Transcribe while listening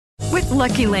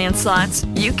Lucky Land Slots,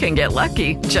 you can get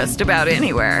lucky just about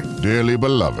anywhere. Dearly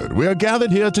beloved, we are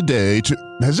gathered here today to...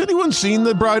 Has anyone seen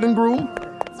the bride and groom?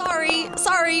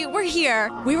 Sorry, we're here.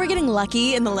 We were getting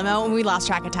lucky in the limo and we lost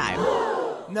track of time.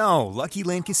 No, Lucky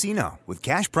Land Casino, with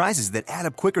cash prizes that add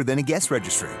up quicker than a guest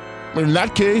registry. In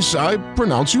that case, I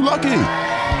pronounce you lucky.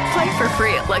 Play for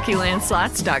free at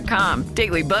LuckyLandSlots.com.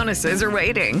 Daily bonuses are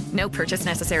waiting. No purchase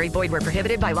necessary. Void where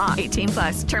prohibited by law.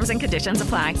 18+. Terms and conditions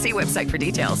apply. See website for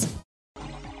details.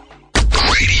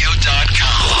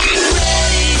 Radio.com.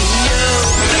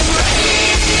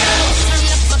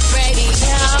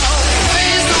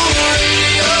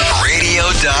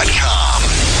 Radio.com.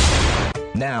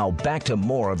 Now, back to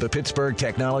more of the Pittsburgh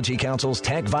Technology Council's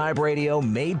Tech Vibe Radio,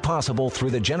 made possible through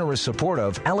the generous support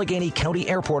of Allegheny County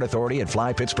Airport Authority at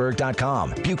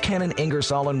flypittsburgh.com, Buchanan,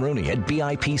 Ingersoll and Rooney at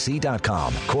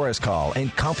BIPC.com, Chorus Call and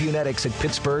Compunetics at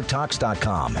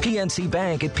PittsburghTalks.com, PNC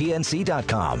Bank at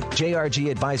PNC.com,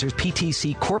 JRG Advisors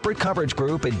PTC Corporate Coverage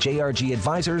Group at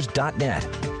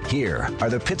JRGadvisors.net. Here are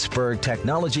the Pittsburgh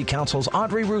Technology Council's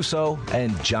Audrey Russo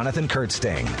and Jonathan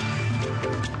Kurtzting.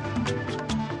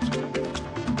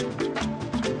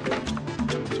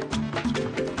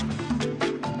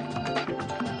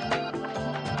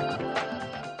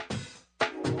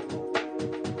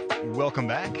 Welcome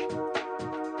back.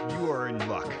 You are in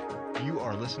luck. You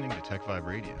are listening to Tech Vibe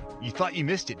Radio. You thought you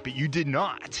missed it, but you did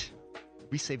not.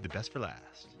 We saved the best for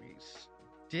last.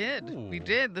 We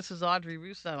did. This is Audrey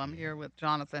Russo. I'm here with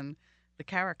Jonathan, the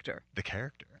character. The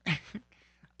character.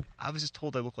 I was just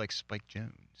told I look like Spike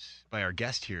Jones by our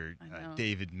guest here,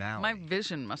 David Malley. My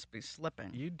vision must be slipping.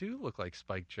 You do look like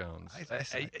Spike Jones.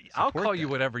 I'll call you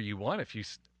whatever you want if you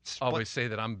always say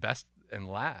that I'm best and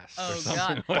last or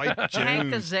something. Spike Jones.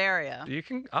 Hank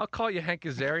Azaria. I'll call you Hank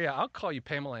Azaria. I'll call you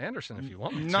Pamela Anderson if you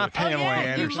want me to. Not Pamela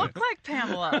Anderson. You look like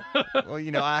Pamela.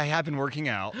 Well, I have been working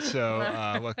out, so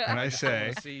what can I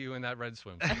say? I'll see you in that red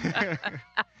swimsuit.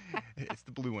 It's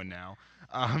the blue one now.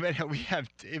 And we have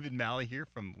David Malley here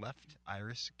from Left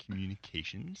Iris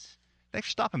Communications. Thanks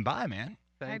for stopping by, man.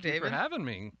 Thank you for having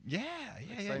me. Yeah.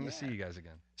 Exciting to see you guys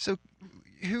again. So,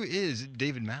 who is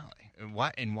David Malley?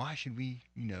 Why should we,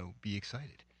 be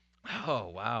excited? Oh,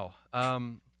 wow.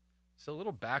 So a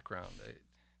little background.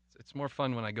 It's more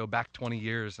fun when I go back 20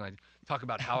 years and I talk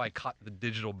about how I caught the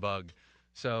digital bug.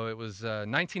 So it was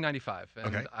 1995,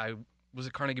 and I was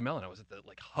at Carnegie Mellon. I was at the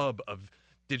hub of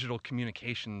digital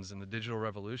communications and the digital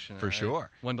revolution. For sure.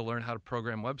 I wanted to learn how to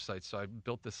program websites, so I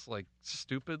built this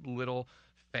stupid little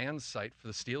fan site for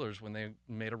the Steelers when they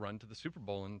made a run to the Super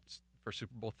Bowl for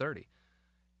Super Bowl 30.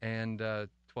 And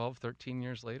 12, 13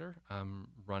 years later, I'm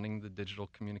running the digital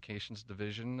communications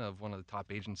division of one of the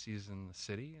top agencies in the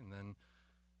city. And then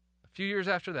a few years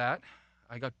after that,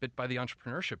 I got bit by the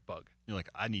entrepreneurship bug. You're like,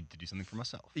 I need to do something for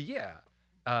myself. Yeah.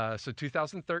 So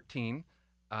 2013,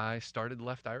 I started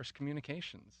Left Iris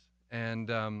Communications.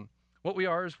 And what we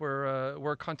are is we're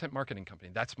a content marketing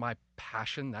company. That's my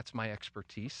passion. That's my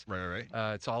expertise. Right.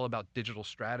 It's all about digital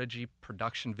strategy,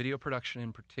 production, video production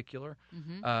in particular,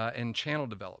 and channel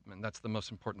development. That's the most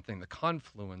important thing, the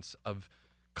confluence of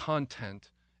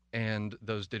content and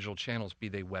those digital channels, be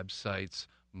they websites,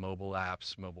 mobile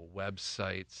apps, mobile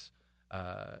websites,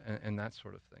 and that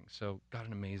sort of thing. So got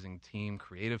an amazing team,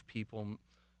 creative people,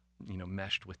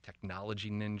 meshed with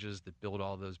technology ninjas that build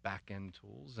all those back-end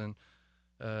tools. And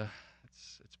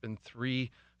it's been 3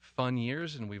 fun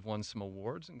years, and we've won some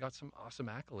awards and got some awesome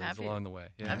accolades along the way.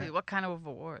 Yeah. Have you? What kind of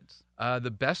awards?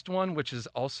 The best one, which is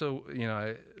also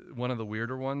one of the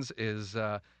weirder ones, is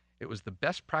it was the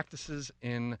best practices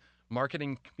in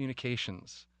marketing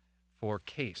communications for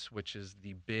CASE, which is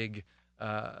the big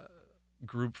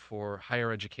group for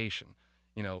higher education.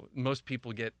 Most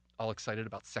people get all excited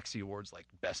about sexy awards like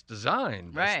best design,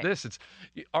 best this.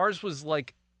 Ours was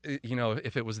like,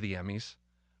 if it was the Emmys.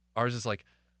 Ours is like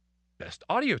best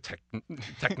audio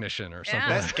technician or something.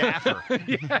 Best gaffer.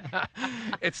 Yeah.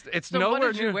 It's so nowhere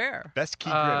what did you near. wear? Best key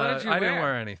grip. What did you I didn't wear?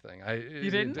 wear anything.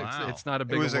 You didn't? It's not a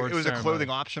big award It was a ceremony. clothing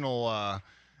optional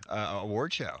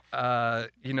award show.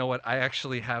 You know what? I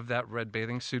actually have that red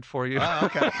bathing suit for you. Oh,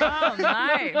 okay. Oh,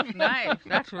 nice.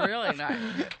 That's really nice.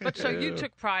 But so you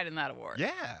took pride in that award.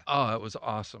 Yeah. Oh, it was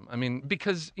awesome. I mean,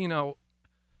 because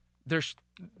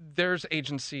there's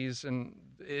agencies and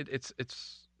it's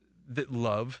that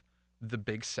love the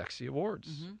big sexy awards.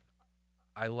 Mm-hmm.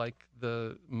 I like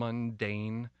the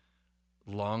mundane,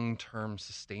 long-term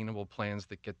sustainable plans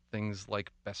that get things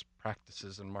like best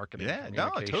practices in marketing. Yeah,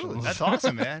 no, communications. totally. That's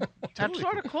awesome, man. That's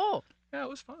sort of cool. Yeah, it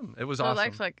was fun. It was So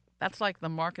awesome. that's like the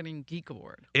Marketing Geek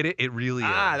Award. It really is.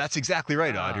 That's exactly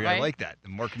right, Audrey. Right? I like that. The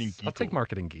marketing geek. I'll take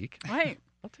marketing geek. Right.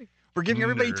 We're giving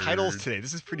everybody Nerd. titles today.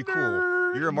 This is pretty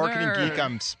cool. You're a marketing geek.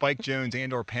 I'm Spike Jones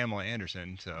and/or Pamela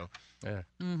Anderson. So, Yeah.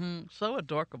 So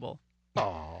adorable.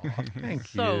 Oh,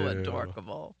 thank you. So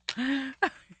adorable.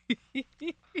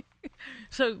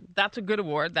 So that's a good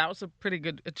award. That was a pretty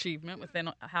good achievement within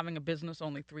having a business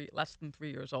only less than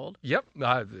 3 years old. Yep,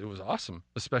 it was awesome,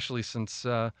 especially since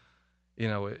it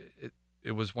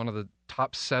was one of the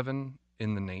top 7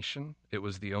 in the nation. It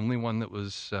was the only one that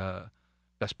was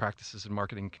best practices in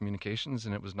marketing communications,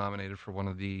 and it was nominated for one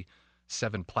of the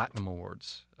 7 platinum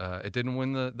awards. It didn't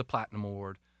win the platinum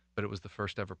award, but it was the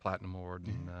first ever platinum award,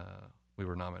 and we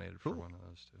were nominated for one of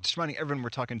those too. just reminding everyone, we're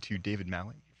talking to David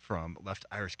Malley from Left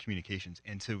Iris Communications.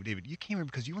 And so, David, you came in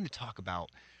because you want to talk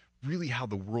about really how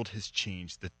the world has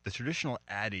changed. The traditional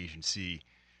ad agency,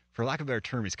 for lack of a better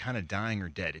term, is kind of dying or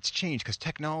dead. It's changed because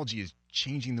technology is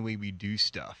changing the way we do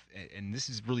stuff, and this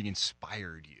has really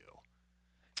inspired you.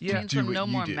 Yeah. Means from No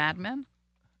More Mad Men?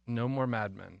 No more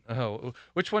Mad Men. Oh,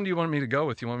 which one do you want me to go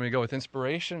with? You want me to go with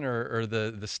inspiration or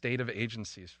the state of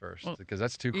agencies first? Because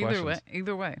that's 2 questions.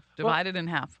 Either way. Divided in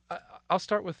half. I'll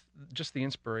start with just the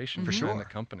inspiration For behind sure. the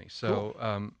company.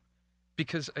 So,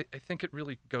 because I think it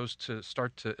really goes to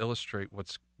start to illustrate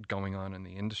what's going on in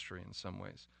the industry in some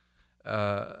ways.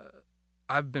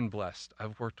 I've been blessed.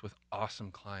 I've worked with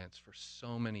awesome clients for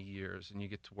so many years, and you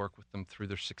get to work with them through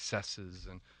their successes,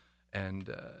 and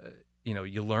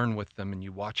you learn with them, and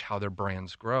you watch how their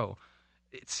brands grow.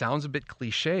 It sounds a bit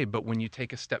cliche, but when you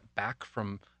take a step back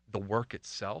from the work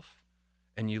itself,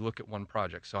 and you look at one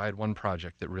project. So I had one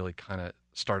project that really kind of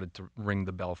started to ring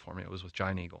the bell for me. It was with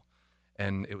Giant Eagle.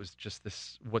 And it was just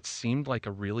what seemed like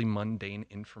a really mundane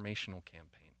informational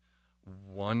campaign.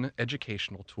 One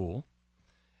educational tool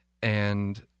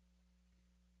and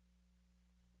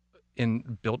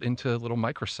built into a little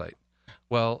microsite.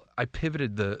 Well, I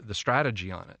pivoted the strategy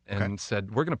on it and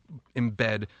said, we're going to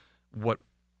embed what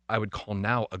I would call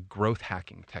now a growth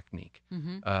hacking technique.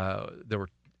 There were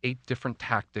 8 different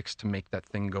tactics to make that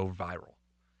thing go viral.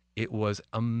 It was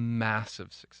a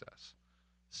massive success.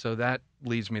 So that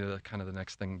leads me to the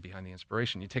next thing behind the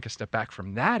inspiration. You take a step back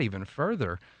from that even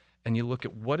further, and you look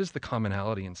at what is the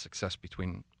commonality in success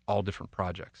between all different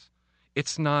projects.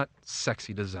 It's not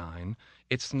sexy design.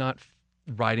 It's not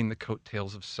riding the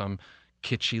coattails of some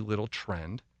kitschy little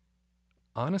trend.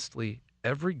 Honestly,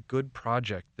 every good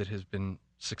project that has been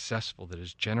successful, that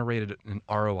has generated an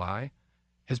ROI,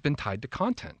 has been tied to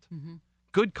content.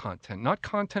 Good content, not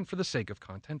content for the sake of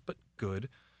content, but good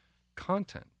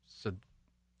content. So,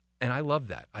 and I love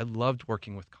that. I loved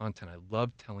working with content. I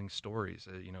loved telling stories,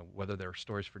 whether they're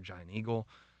stories for Giant Eagle,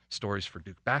 stories for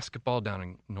Duke basketball down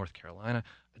in North Carolina.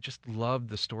 I just loved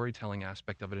the storytelling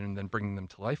aspect of it, and then bringing them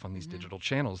to life on these digital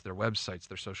channels, their websites,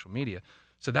 their social media.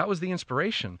 So that was the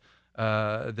inspiration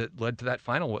that led to that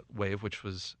final wave, which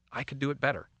was I could do it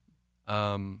better.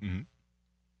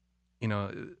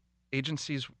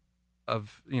 Agencies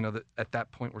at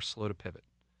that point were slow to pivot.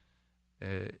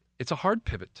 It's a hard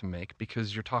pivot to make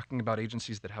because you're talking about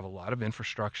agencies that have a lot of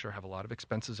infrastructure, have a lot of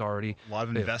expenses already. A lot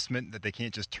of investment that they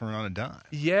can't just turn on a dime.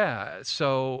 Yeah.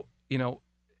 So,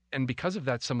 and because of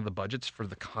that, some of the budgets for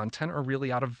the content are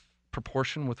really out of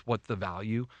proportion with what the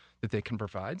value that they can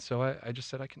provide. So I just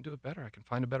said, I can do it better. I can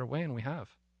find a better way, and we have.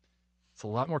 It's a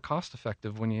lot more cost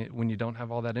effective when you don't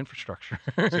have all that infrastructure.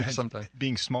 Sometimes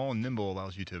being small and nimble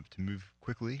allows you to move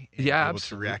quickly and Yeah, be able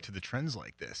absolutely. to react to the trends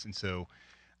like this. And so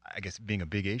I guess being a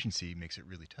big agency makes it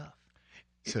really tough.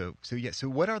 So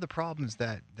what are the problems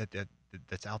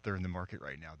that's out there in the market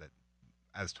right now that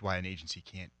as to why an agency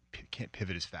can't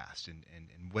pivot as fast, and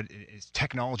what is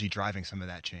technology driving some of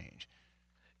that change?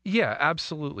 Yeah,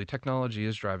 absolutely. Technology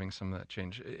is driving some of that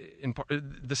change. In part,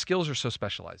 the skills are so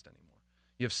specialized anymore.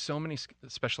 You have so many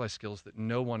specialized skills that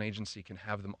no one agency can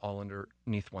have them all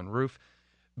underneath one roof.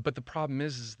 But the problem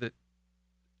is that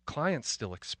clients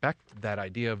still expect that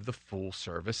idea of the full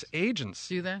service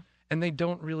agency. Do they? And they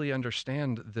don't really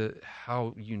understand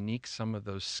how unique some of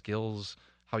those skills,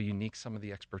 how unique some of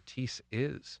the expertise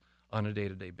is on a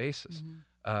day-to-day basis.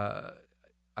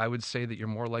 I would say that you're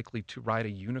more likely to ride a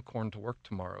unicorn to work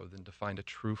tomorrow than to find a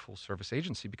true full-service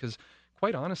agency because,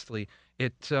 quite honestly,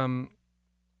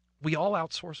 we all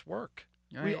outsource work.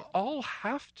 Right. We all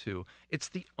have to. It's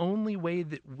the only way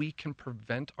that we can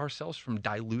prevent ourselves from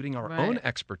diluting our own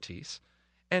expertise.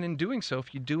 And in doing so,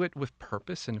 if you do it with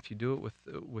purpose and if you do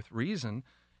it with reason,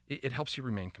 it helps you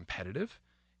remain competitive.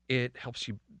 It helps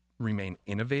you remain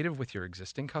innovative with your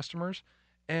existing customers.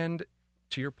 And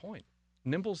to your point,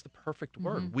 nimble is the perfect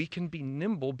word. We can be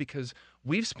nimble because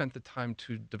we've spent the time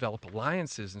to develop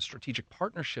alliances and strategic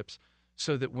partnerships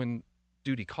so that when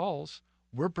duty calls,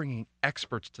 we're bringing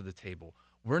experts to the table.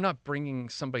 we're not bringing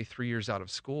somebody 3 years out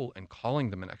of school and calling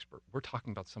them an expert. We're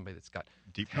talking about somebody that's got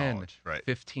Deep 10, knowledge, right.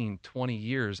 15, 20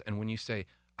 years. And when you say,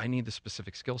 I need the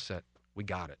specific skill set, we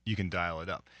got it. You can dial it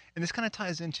up. And this kind of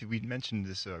ties into, we mentioned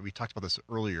this, we talked about this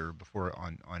earlier before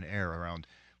on air around,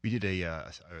 we did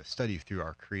a study through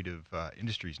our Creative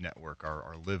Industries Network,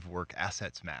 our Live Work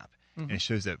Assets Map. And it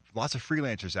shows that lots of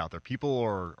freelancers out there, people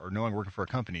are no longer working for a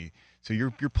company. So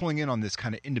you're pulling in on this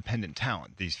kind of independent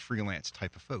talent, these freelance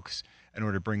type of folks, in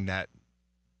order to bring that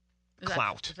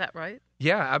clout. Is that right?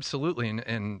 Yeah, absolutely.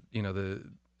 And you know, the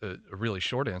really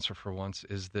short answer for once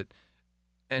is that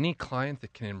any client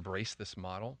that can embrace this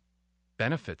model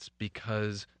benefits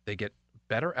because they get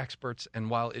better experts. And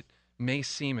while it may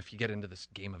seem, if you get into this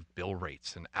game of bill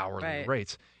rates and hourly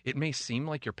rates, it may seem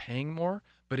like you're paying more,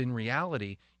 but in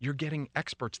reality, you're getting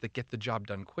experts that get the job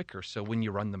done quicker. So when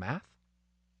you run the math,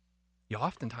 you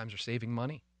oftentimes are saving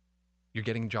money. You're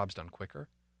getting jobs done quicker.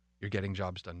 You're getting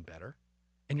jobs done better.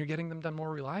 And you're getting them done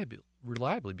more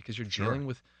reliably because you're dealing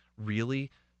with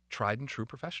really tried and true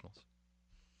professionals.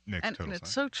 Makes total and sense.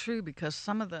 it's so true because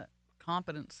some of the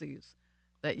competencies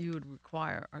that you would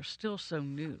require are still so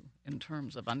new in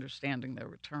terms of understanding their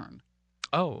return.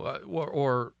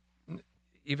 Or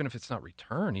even if it's not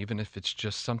return, even if it's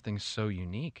just something so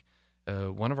unique.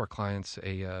 One of our clients,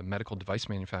 a medical device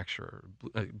manufacturer,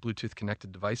 Bluetooth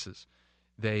connected devices,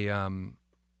 they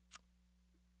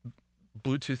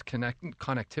Bluetooth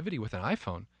connectivity with an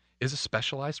iPhone is a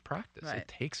specialized practice. Right. It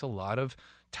takes a lot of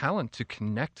talent to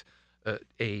connect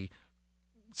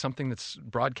something that's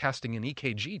broadcasting an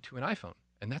EKG to an iPhone,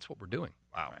 and that's what we're doing.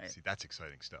 Wow. Right. See, that's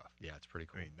exciting stuff. Yeah, it's pretty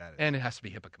cool. I mean, that is, And it has to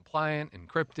be HIPAA compliant,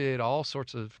 encrypted, all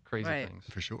sorts of crazy things.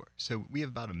 for sure. So we have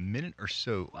about a minute or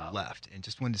so left, and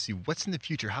just wanted to see what's in the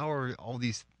future. How are all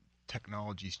these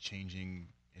technologies changing,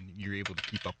 and you're able to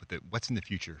keep up with it? What's in the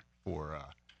future for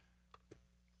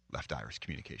Left Iris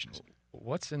Communications?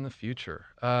 What's in the future?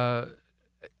 I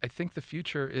think the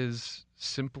future is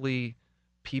simply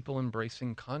people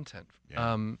embracing content.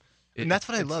 Yeah. And that's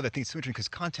what I love. I think it's so interesting because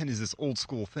content is this old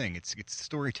school thing. It's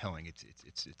storytelling. It's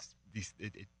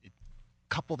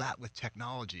couple that with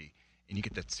technology, and you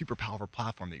get that super powerful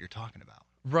platform that you're talking about.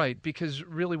 Right, because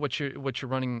really what you're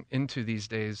running into these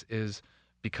days is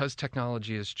because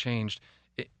technology has changed.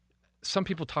 Some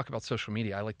people talk about social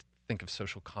media. I like to think of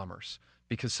social commerce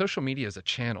because social media is a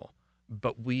channel,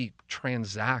 but we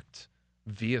transact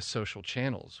via social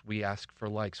channels. We ask for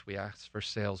likes, we ask for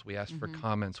sales, we ask for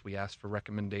comments, we ask for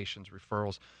recommendations,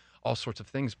 referrals, all sorts of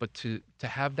things. But to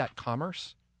have that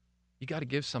commerce, you got to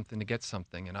give something to get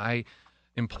something. And I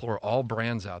implore all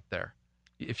brands out there,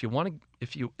 if you want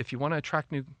to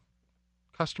attract new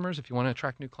customers, if you want to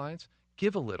attract new clients,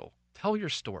 give a little, tell your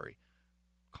story.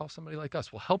 Call somebody like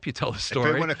us. We'll help you tell the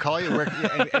story. If they want to call you,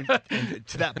 and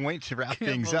to that point, to wrap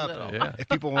things up, if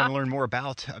people want to learn more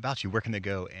about you, where can they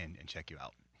go and check you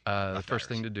out? The first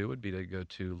thing to do would be to go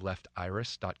to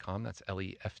leftiris.com. That's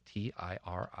LEFTIRIS.com.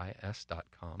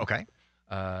 Okay.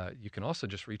 You can also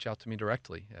just reach out to me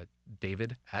directly at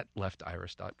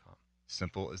david@leftiris.com.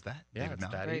 Simple as that. Yeah, David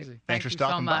it's that easy. Thanks for you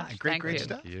stopping so by. much. Great Thank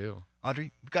stuff. Thank you.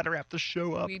 Audrey, we've got to wrap the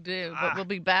show up. We do, but we'll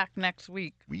be back next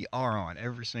week. We are on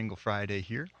every single Friday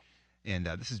here. And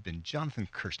this has been Jonathan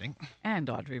Kirsting. And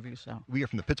Audrey Russo. We are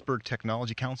from the Pittsburgh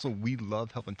Technology Council. We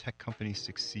love helping tech companies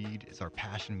succeed. It's our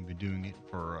passion. We've been doing it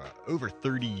for over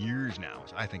 30 years now.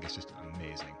 So I think it's just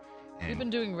amazing. And You've been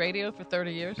doing radio for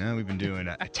 30 years? No, we've been doing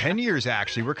 10 years,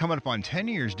 actually. We're coming up on 10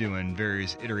 years doing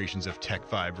various iterations of Tech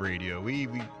Vibe Radio. We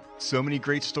so many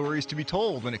great stories to be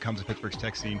told when it comes to Pittsburgh's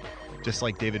tech scene, just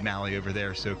like David Malley over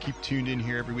there. So keep tuned in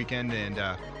here every weekend. And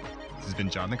this has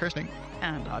been Jonathan Kirsting.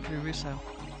 And Audrey Russo.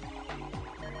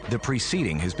 The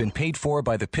preceding has been paid for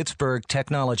by the Pittsburgh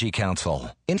Technology Council.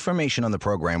 Information on the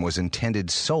program was intended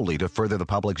solely to further the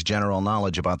public's general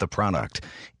knowledge about the product.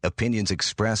 Opinions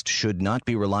expressed should not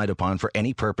be relied upon for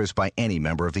any purpose by any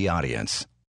member of the audience.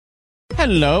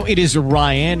 Hello, it is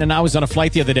Ryan, and I was on a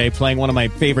flight the other day playing one of my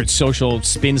favorite social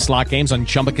spin slot games on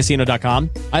ChumbaCasino.com.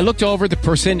 I looked over at the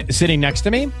person sitting next to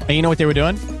me, and you know what they were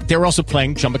doing? They were also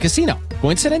playing Chumba Casino.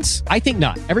 Coincidence? I think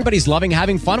not. Everybody's loving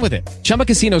having fun with it. Chumba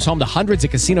Casino is home to hundreds of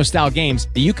casino-style games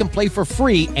that you can play for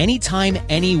free anytime,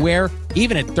 anywhere,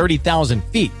 even at 30,000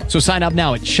 feet. So sign up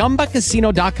now at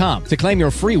ChumbaCasino.com to claim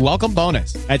your free welcome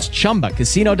bonus. That's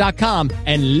ChumbaCasino.com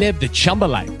and live the Chumba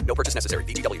life. No purchase necessary.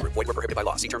 VGW. Void where prohibited by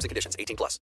law. See terms and conditions. 18+.